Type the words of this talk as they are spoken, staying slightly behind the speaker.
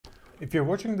If you're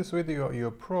watching this video, you're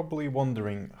probably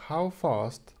wondering how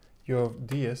fast your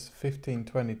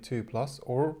DS1522 Plus,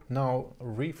 or now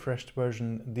refreshed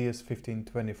version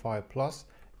DS1525 Plus,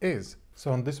 is.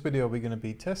 So in this video we're going to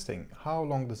be testing how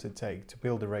long does it take to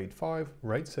build a RAID 5,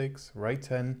 RAID 6, RAID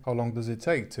 10, how long does it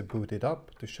take to boot it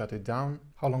up, to shut it down,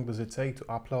 how long does it take to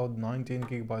upload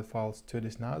 19GB files to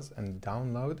this NAS and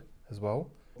download as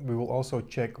well. We will also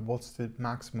check what's the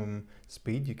maximum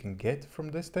speed you can get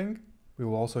from this thing. We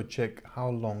will also check how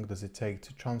long does it take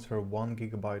to transfer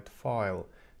 1GB file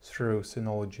through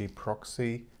Synology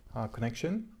proxy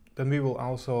connection. Then we will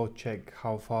also check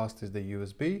how fast is the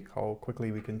USB, how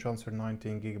quickly we can transfer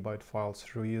 19GB files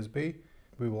through USB.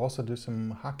 We will also do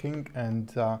some hacking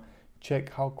and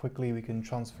check how quickly we can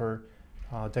transfer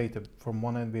data from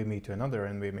one NVMe to another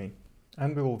NVMe.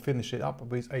 And we will finish it up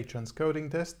with a transcoding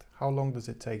test. How long does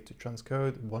it take to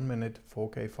transcode 1 minute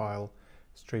 4K file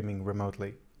streaming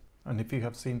remotely? And if you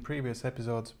have seen previous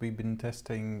episodes, we've been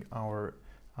testing our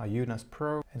UNAS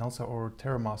Pro and also our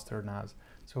Teram NAS.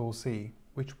 So we'll see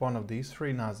which one of these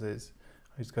three NAS is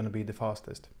going to be the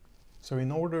fastest. So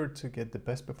in order to get the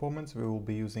best performance, we will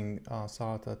be using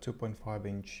SATA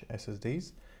 2.5-inch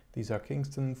SSDs. These are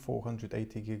Kingston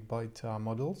 480GB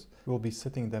models. We'll be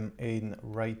setting them in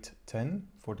RAID 10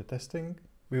 for the testing.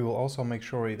 We will also make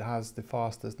sure it has the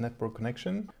fastest network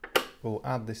connection. We'll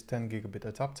add this 10 gigabit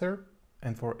adapter.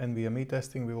 And for NVMe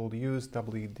testing, we will use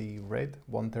WD-RAID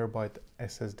 1TB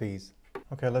SSDs.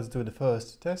 Okay, let's do the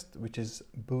first test, which is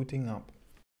booting up.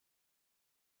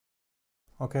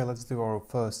 Okay, let's do our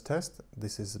first test.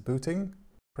 This is booting.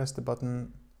 Press the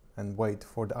button and wait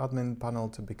for the admin panel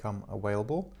to become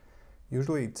available.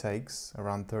 Usually it takes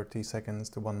around 30 seconds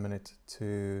to 1 minute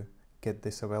to get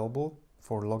this available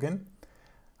for login.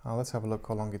 Let's have a look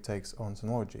how long it takes on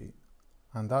Synology.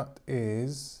 And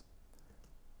that's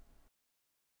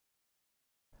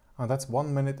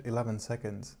 1 minute 11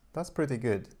 seconds. That's pretty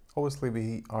good. Obviously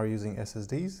we are using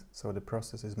SSDs, so the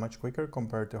process is much quicker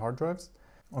compared to hard drives.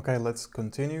 Okay, let's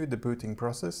continue the booting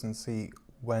process and see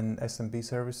when SMB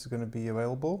service is going to be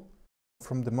available.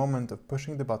 From the moment of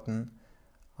pushing the button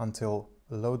until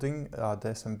loading the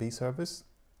SMB service,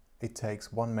 it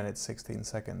takes 1 minute 16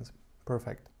 seconds.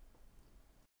 Perfect.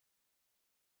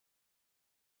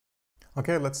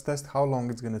 Okay, let's test how long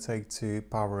it's going to take to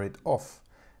power it off.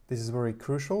 This is very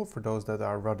crucial for those that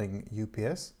are running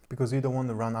UPS, because you don't want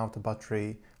to run out of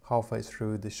battery halfway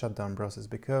through the shutdown process,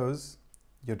 because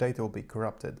your data will be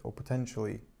corrupted, or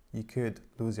potentially you could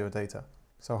lose your data.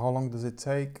 So how long does it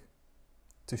take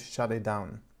to shut it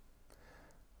down?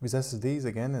 With SSDs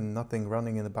again and nothing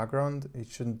running in the background, it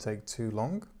shouldn't take too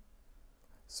long.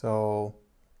 So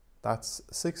that's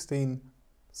 16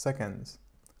 seconds.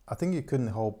 I think you couldn't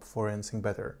hope for anything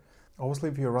better. Obviously,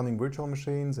 if you're running virtual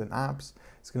machines and apps,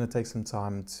 it's going to take some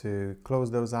time to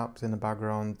close those apps in the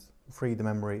background, free the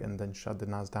memory, and then shut the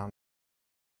NAS down.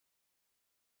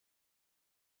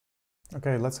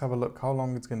 Okay, let's have a look how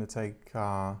long it's going to take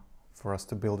for us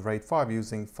to build RAID 5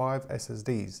 using 5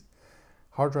 SSDs.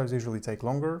 Hard drives usually take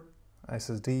longer.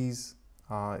 SSDs,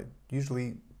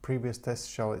 usually previous tests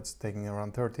show it's taking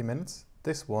around 30 minutes.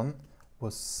 This one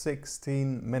was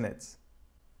 16 minutes.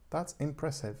 That's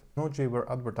impressive. Synology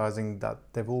were advertising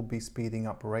that they will be speeding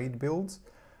up RAID builds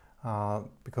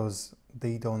because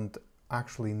they don't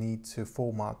actually need to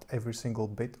format every single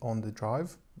bit on the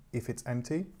drive if it's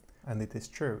empty. And it is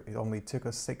true. It only took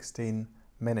us 16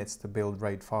 minutes to build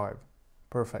RAID 5.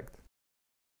 Perfect.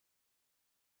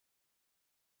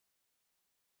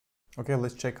 Okay,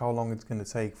 let's check how long it's going to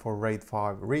take for RAID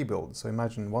 5 rebuild. So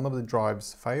imagine one of the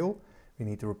drives fail. We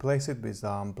need to replace it with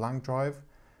a blank drive.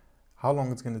 How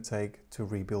long it's going to take to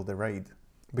rebuild the RAID?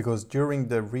 Because during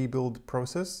the rebuild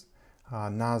process,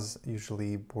 NAS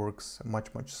usually works much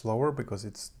slower because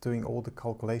it's doing all the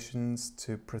calculations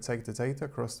to protect the data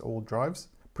across all drives.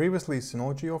 Previously,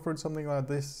 Synology offered something like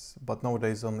this, but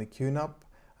nowadays only QNAP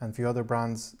and a few other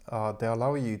brands, they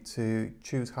allow you to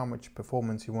choose how much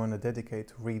performance you want to dedicate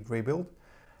to rebuild.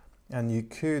 And you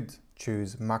could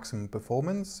choose maximum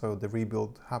performance, so the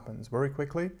rebuild happens very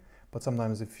quickly. But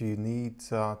sometimes if you need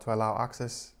to allow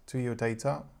access to your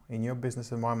data in your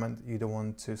business environment, you don't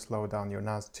want to slow down your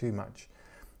NAS too much.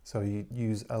 So you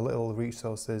use a little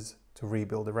resources to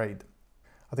rebuild the RAID.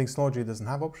 I think Synology doesn't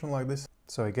have an option like this.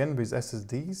 So again, with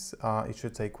SSDs, it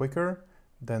should take quicker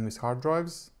than with hard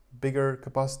drives, bigger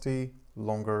capacity,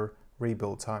 longer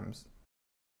rebuild times.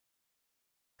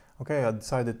 Okay, I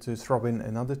decided to throw in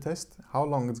another test. How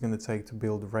long it's going to take to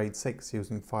build RAID 6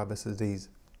 using 5 SSDs.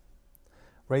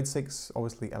 RAID 6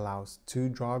 obviously allows 2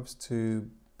 drives to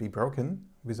be broken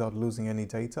without losing any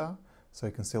data, so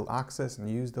you can still access and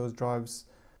use those drives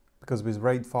because with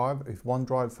RAID 5, if one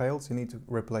drive fails, you need to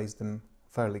replace them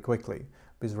fairly quickly.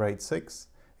 With RAID 6,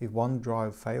 if one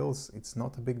drive fails, it's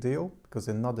not a big deal because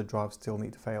another drive still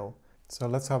need to fail. So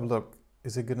let's have a look.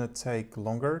 Is it gonna take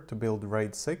longer to build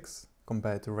RAID 6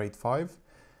 compared to RAID 5?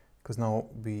 Because now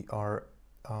we are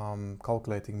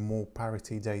calculating more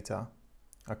parity data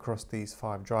across these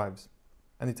 5 drives.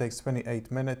 And it takes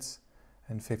 28 minutes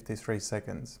and 53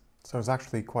 seconds. So it's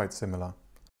actually quite similar.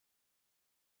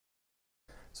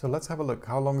 So let's have a look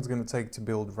how long it's going to take to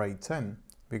build RAID 10.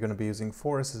 We're going to be using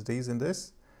 4 SSDs in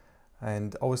this.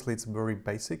 And obviously it's very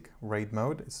basic RAID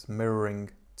mode. It's mirroring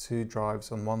 2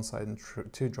 drives on one side and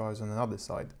 2 drives on another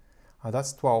side.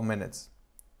 That's 12 minutes.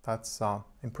 That's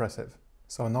impressive.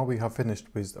 So now we have finished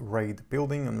with RAID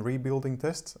building and rebuilding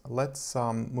tests. Let's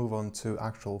move on to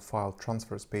actual file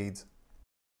transfer speeds.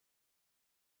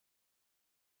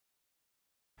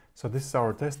 So this is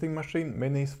our testing machine,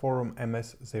 Minis Forum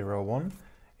MS01.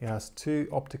 It has 2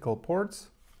 optical ports.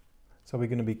 So we're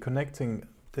going to be connecting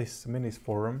this Minis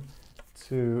Forum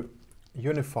to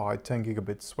unified 10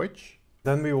 gigabit switch.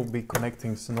 Then we will be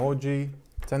connecting Synology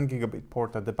 10 gigabit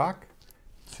port at the back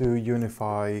to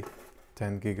unify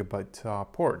 10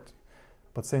 gigabit port.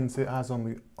 But since it has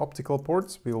only optical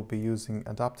ports, we will be using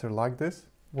adapter like this.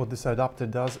 What this adapter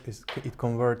does is it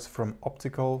converts from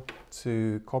optical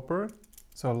to copper.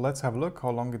 So let's have a look how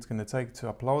long it's going to take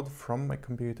to upload from my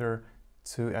computer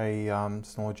to a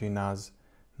Synology NAS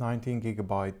 19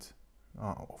 gigabyte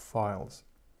of files.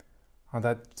 And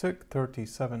that took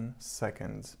 37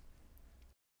 seconds.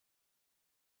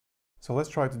 So let's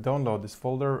try to download this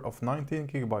folder of 19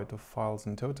 gigabyte of files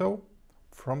in total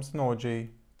from Synology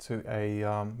to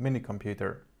a mini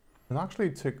computer. And actually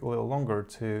it took a little longer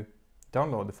to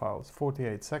download the files,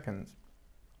 48 seconds.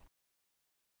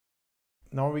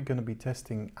 Now we're going to be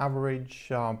testing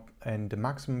average and the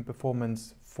maximum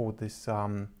performance for this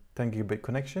 10 gigabit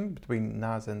connection between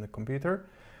NAS and the computer.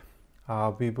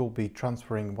 We will be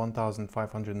transferring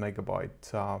 1500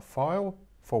 megabyte file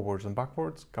forwards and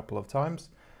backwards a couple of times,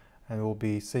 and we'll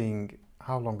be seeing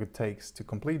how long it takes to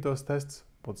complete those tests,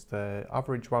 what's the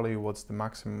average value, what's the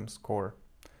maximum score.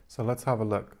 So let's have a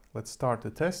look. Let's start the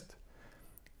test.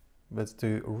 Let's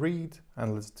do read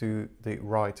and let's do the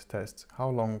write test, how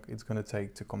long it's going to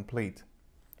take to complete.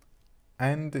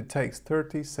 And it takes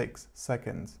 36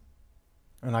 seconds.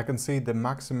 And I can see the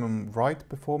maximum write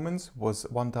performance was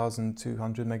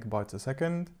 1200 megabytes a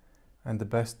second, and the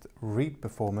best read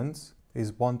performance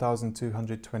is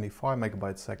 1225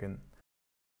 megabytes a second.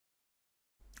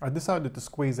 I decided to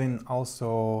squeeze in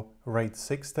also RAID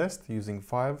 6 test using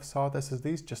 5 SATA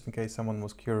SSDs, just in case someone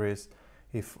was curious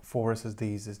if 4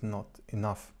 SSDs is not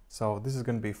enough. So this is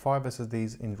going to be 5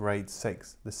 SSDs in RAID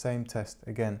 6, the same test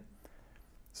again.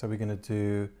 So we're going to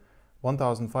do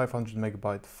 1500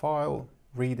 megabyte file,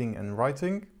 reading and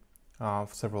writing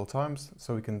several times,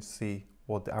 so we can see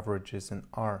what the averages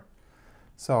are.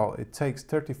 So it takes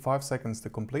 35 seconds to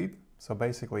complete, so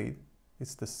basically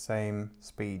it's the same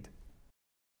speed.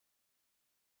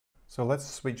 So let's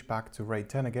switch back to RAID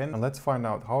 10 again, and let's find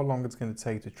out how long it's going to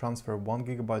take to transfer 1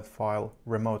 gigabyte file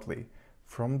remotely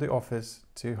from the office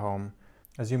to home.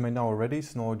 As you may know already,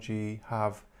 Synology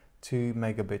have 2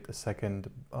 megabit a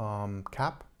second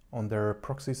cap on their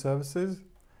proxy services.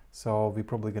 So we're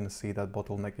probably going to see that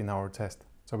bottleneck in our test.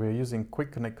 So we're using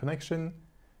Quick Connect connection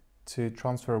to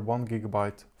transfer 1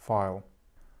 gigabyte file.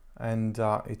 And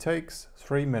it takes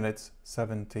 3 minutes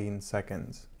 17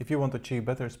 seconds. If you want to achieve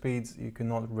better speeds, you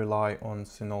cannot rely on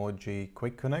Synology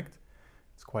Quick Connect.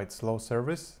 It's quite slow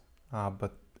service,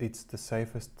 but it's the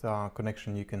safest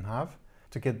connection you can have.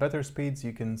 To get better speeds,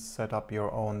 you can set up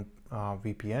your own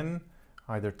VPN,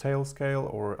 either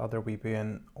Tailscale or other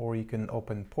VPN, or you can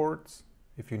open ports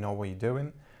if you know what you're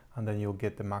doing, and then you'll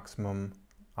get the maximum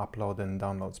upload and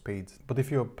download speeds. But if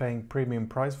you're paying premium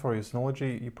price for your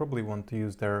Synology, you probably want to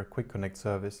use their Quick Connect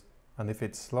service. And if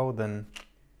it's slow, then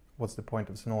what's the point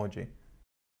of Synology?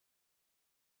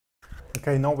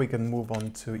 Okay, now we can move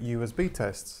on to USB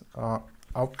tests.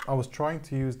 I was trying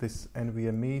to use this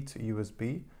NVMe to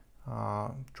USB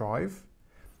drive,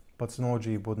 but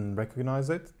Synology wouldn't recognize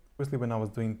it. Obviously, when I was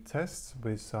doing tests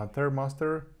with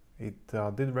Teram,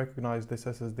 it did recognize this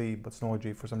SSD, but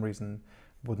Synology for some reason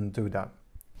wouldn't do that.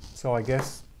 So I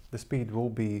guess the speed will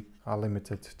be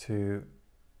limited to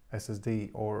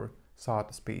SSD or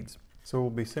SATA speeds. So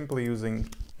we'll be simply using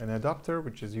an adapter,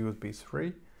 which is USB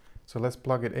 3. So let's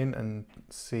plug it in and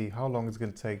see how long it's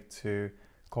going to take to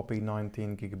copy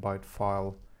 19 gigabyte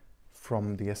file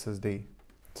from the SSD.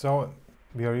 So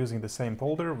we are using the same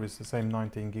folder with the same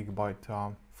 19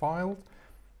 gigabyte file,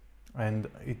 and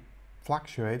it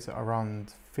fluctuates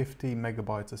around 50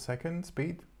 megabytes a second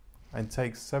speed. and it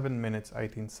takes 7 minutes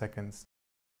 18 seconds.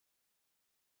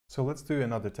 So let's do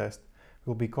another test.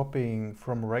 We'll be copying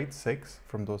from RAID 6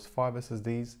 from those 5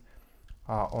 SSDs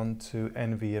onto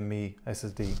NVMe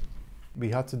SSD. We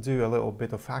had to do a little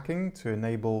bit of hacking to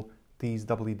enable these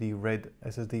WD RAID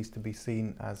SSDs to be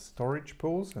seen as storage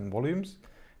pools and volumes.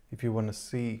 If you want to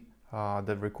see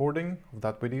the recording of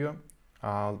that video,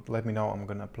 let me know. I'm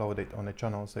going to upload it on the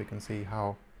channel so you can see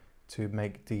how to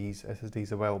make these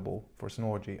SSDs available for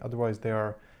Synology. Otherwise, they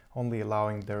are only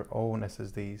allowing their own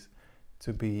SSDs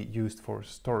to be used for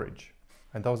storage,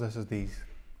 and those SSDs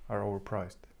are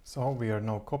overpriced. So we are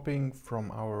now copying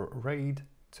from our RAID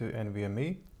to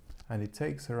NVMe, and it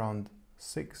takes around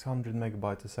 600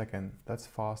 megabytes a second. That's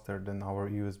faster than our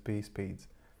USB speeds.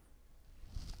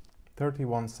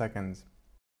 31 seconds.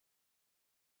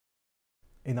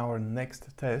 In our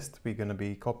next test, we're going to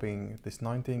be copying this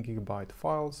 19 gigabyte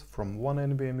files from one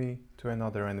NVMe to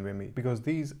another NVMe, because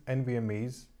these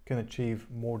NVMEs can achieve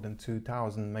more than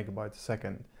 2000 megabytes a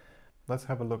second. Let's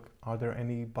have a look. Are there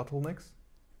any bottlenecks?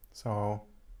 So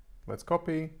let's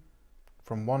copy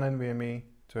from one NVMe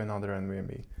to another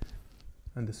NVMe.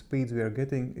 And the speeds we are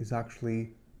getting is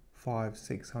actually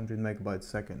 500-600 megabytes a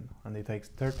second, and it takes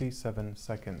 37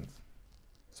 seconds.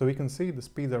 So we can see the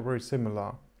speeds are very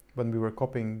similar when we were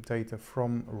copying data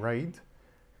from RAID,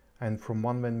 and from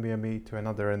one NVMe to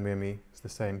another NVMe is the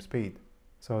same speed.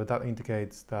 So that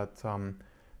indicates that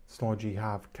Synology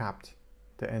have capped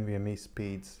the NVMe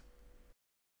speeds.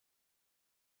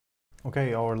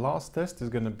 Okay, our last test is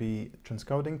going to be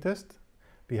transcoding test.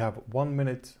 We have 1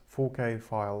 minute 4K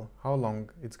file, how long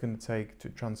it's going to take to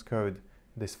transcode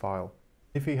this file.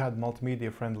 If you had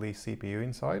multimedia friendly CPU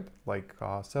inside, like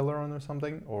Celeron or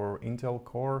something, or Intel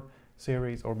Core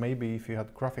series, or maybe if you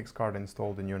had graphics card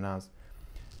installed in your NAS,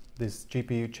 this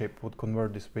GPU chip would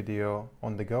convert this video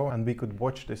on the go, and we could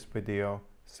watch this video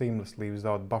seamlessly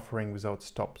without buffering, without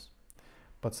stops.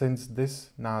 But since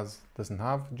this NAS doesn't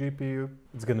have GPU,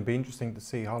 it's going to be interesting to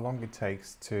see how long it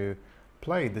takes to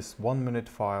play this 1 minute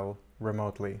file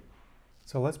remotely.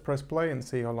 So let's press play and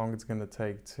see how long it's going to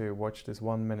take to watch this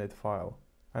 1 minute file.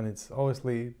 And it's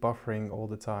obviously buffering all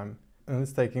the time, and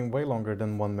it's taking way longer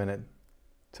than 1 minute.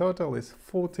 Total is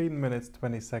 14 minutes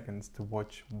 20 seconds to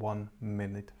watch 1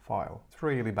 minute file. It's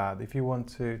really bad. If you want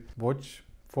to watch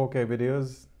 4K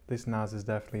videos, this NAS is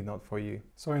definitely not for you.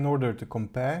 So in order to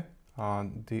compare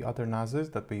the other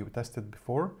NASs that we tested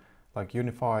before, like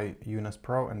UNIFI UNAS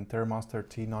Pro and TerraMaster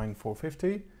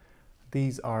T9450,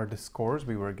 these are the scores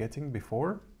we were getting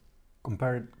before.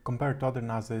 Compared to other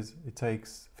NASs, it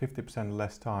takes 50%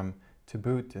 less time to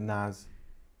boot the NAS,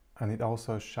 and it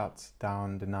also shuts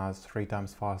down the NAS 3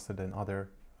 times faster than other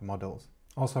models.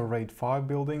 Also, RAID 5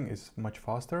 building is much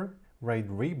faster. RAID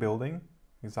rebuilding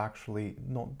is actually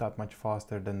not that much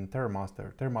faster than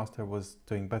TerraMaster. TerraMaster was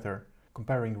doing better.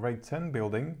 Comparing RAID 10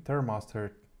 building,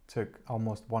 TerraMaster took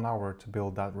almost 1 hour to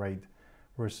build that RAID,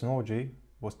 whereas Synology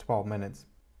was 12 minutes,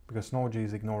 because Synology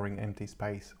is ignoring empty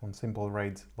space on simple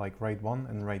RAIDs like RAID 1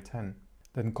 and RAID 10.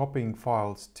 Then copying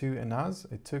files to a NAS,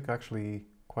 it took actually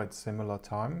quite similar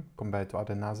time compared to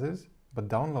other NASs, but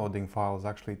downloading files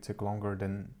actually took longer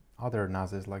than other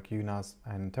NASs like UNAS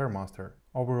and TerraMaster.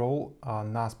 Overall,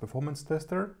 NAS performance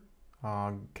tester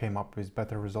came up with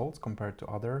better results compared to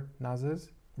other NASs.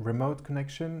 Remote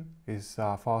connection is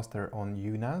faster on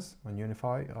UNAS, on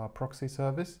UNIFI proxy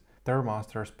service.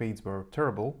 TerraMaster speeds were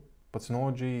terrible, but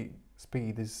Synology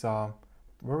speed is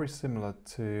very similar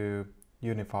to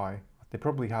UNIFI. They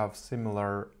probably have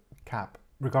similar cap.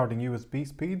 Regarding USB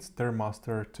speeds,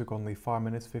 TerraMaster took only 5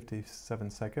 minutes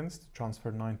 57 seconds to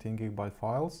transfer 19 gigabyte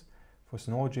files. For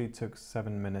Synology, it took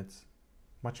 7 minutes,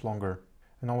 much longer.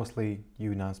 And obviously,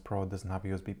 UNAS Pro doesn't have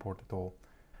USB port at all.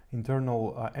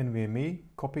 Internal NVMe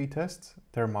copy tests,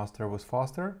 TerraMaster was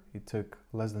faster. It took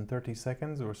less than 30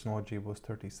 seconds, or Synology was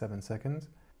 37 seconds.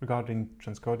 Regarding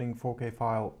transcoding 4K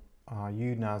file,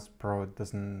 UNAS Pro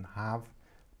doesn't have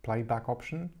playback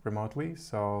option remotely,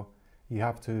 so you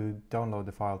have to download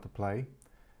the file to play,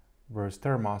 whereas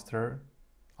TerraMaster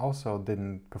also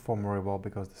didn't perform very well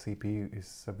because the CPU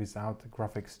is without a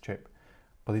graphics chip.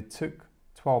 But it took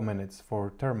 12 minutes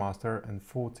for TerraMaster and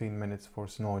 14 minutes for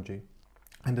Synology.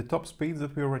 And the top speeds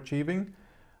that we were achieving,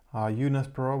 UNAS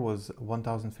Pro was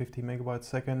 1050 megabytes a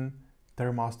second,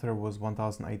 TerraMaster was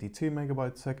 1082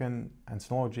 megabytes a second, and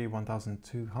Synology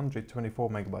 1224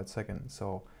 megabytes a second.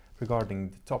 So regarding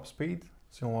the top speed,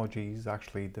 Synology is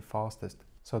actually the fastest.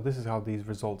 So this is how these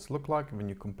results look like when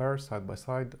you compare side by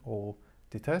side all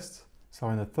the tests. So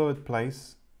in the third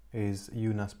place is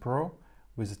UNAS Pro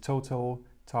with a total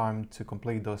time to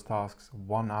complete those tasks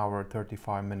 1 hour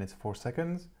 35 minutes 4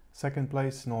 seconds. Second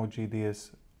place, Synology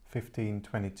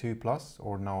DS1522 Plus,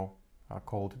 or now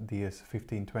called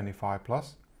DS1525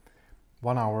 Plus.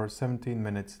 1 hour 17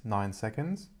 minutes 9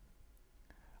 seconds.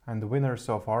 And the winner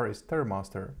so far is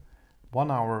Teram,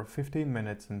 1 hour 15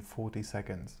 minutes and 40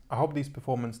 seconds. I hope these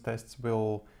performance tests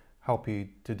will help you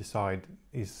to decide,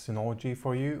 is Synology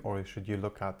for you, or should you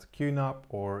look at QNAP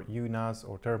or UNAS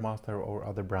or Teram or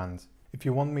other brands. If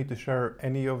you want me to share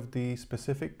any of the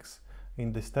specifics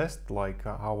in this test, like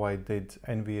how I did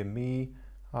NVMe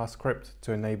script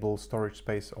to enable storage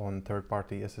space on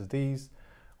third-party SSDs,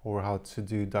 or how to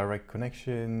do direct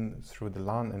connection through the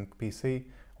LAN and PC,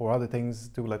 or other things,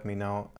 do let me know,